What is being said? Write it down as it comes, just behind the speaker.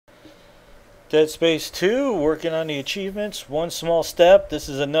Dead Space 2, working on the achievements, one small step. This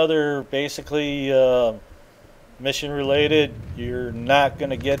is another basically mission related. You're not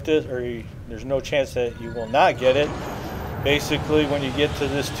going to get this, or there's no chance that you will not get it. Basically, when you get to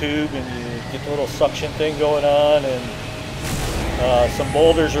this tube and you get the little suction thing going on, and some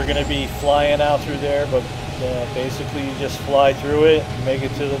boulders are going to be flying out through there, but basically you just fly through it, make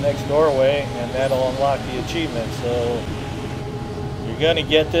it to the next doorway, and that'll unlock the achievement. So you're going to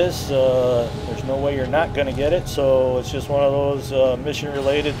get this. There's no way you're not going to get it, so it's just one of those mission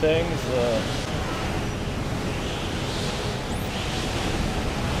related things.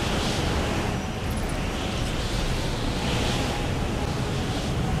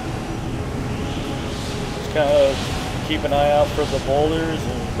 Just kind of keep an eye out for the boulders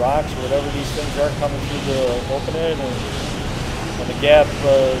and rocks, whatever these things are coming through the opening, and when the gap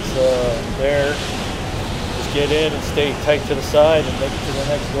is there, just get in and stay tight to the side and make it to the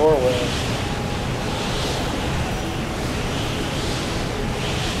next doorway.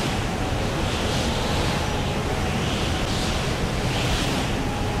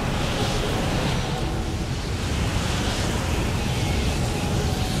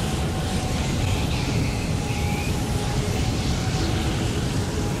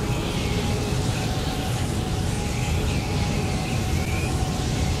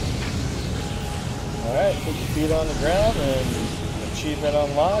 Alright, put your feet on the ground and achievement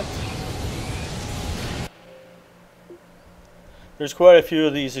unlocked. There's quite a few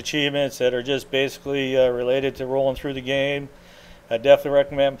of these achievements that are just basically related to rolling through the game. I definitely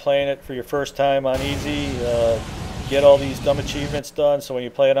recommend playing it for your first time on easy. Get all these dumb achievements done so when you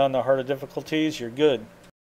play it on the harder difficulties, you're good.